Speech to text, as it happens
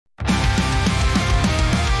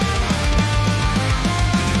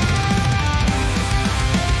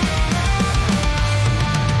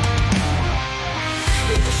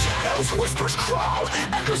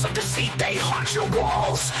deceit, they haunt your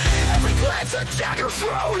walls. Every glance a dagger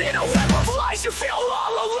thrown, in a web of lies you feel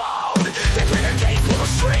all alone. They bring a gate full of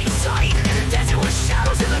strange sight, dancing with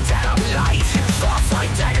shadows in the dead of night. Thoughts like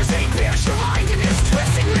daggers, they pierce your mind, in this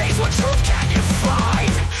twisted maze, what truth can you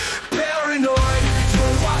find? Paranoid,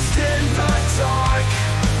 you're lost in the dark,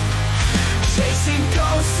 chasing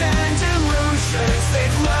ghosts and illusions,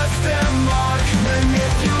 they've left their mark.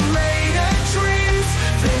 Manipulated dreams,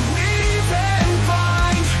 they weave and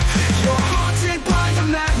bind. You're haunted by the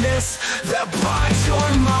madness that binds your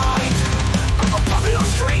mind. A puppet of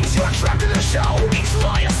strings, you're trapped in the show. Each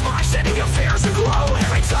lie a spark, setting your fears aglow.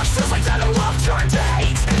 Every touch feels like that of love turned to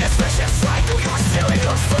hate. And this vicious cycle, you're sealing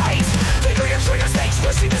your fate. Finger your triggers, they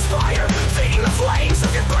twisting this fire, feeding the flames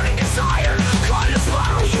of your burning desire. Caught in a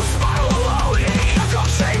spiral, you spiral alone. A dark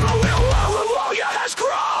shame, a will, below you has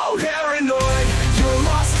grown. Paranoid, you're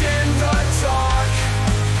lost in the dark,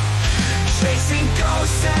 chasing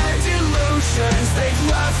ghosts and illusions, they've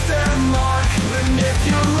left their mark.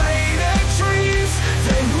 Manipulated dreams,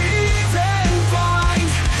 they weave and bind.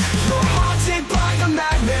 You're haunted by the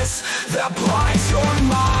madness that blinds your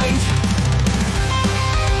mind.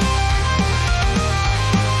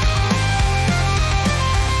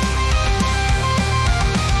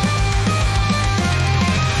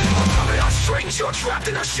 You're trapped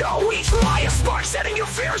in a show. Each lie a spark, setting your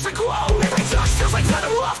fears aglow. Every touch feels like that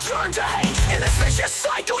of love turned to hate. In this vicious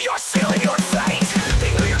cycle, you're sealing your fate.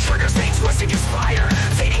 Finger your triggers, they twisting your spire,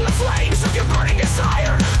 feeding the flames of your burning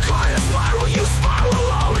desire. Caught in a spiral, you spiral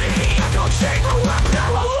alone. The echo chamber where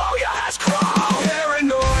paranoia has grown.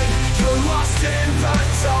 Paranoid, you're lost in the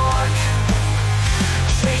dark,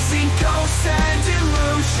 chasing ghosts and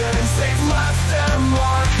illusions, they've left their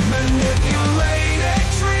mark. Manipulated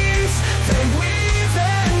dreams, they weave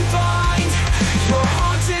and bind. You're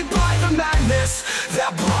haunted by the madness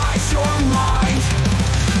that blinds your mind.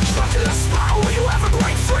 Trapped in a spiral, will you ever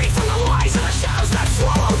break free from the lies and the shadows that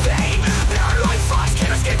swallow thee? Paranoid thoughts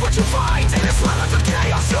can't escape what you find. In this labyrinth of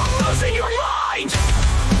chaos, you're losing your mind.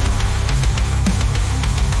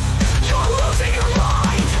 You're losing your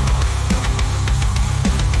mind.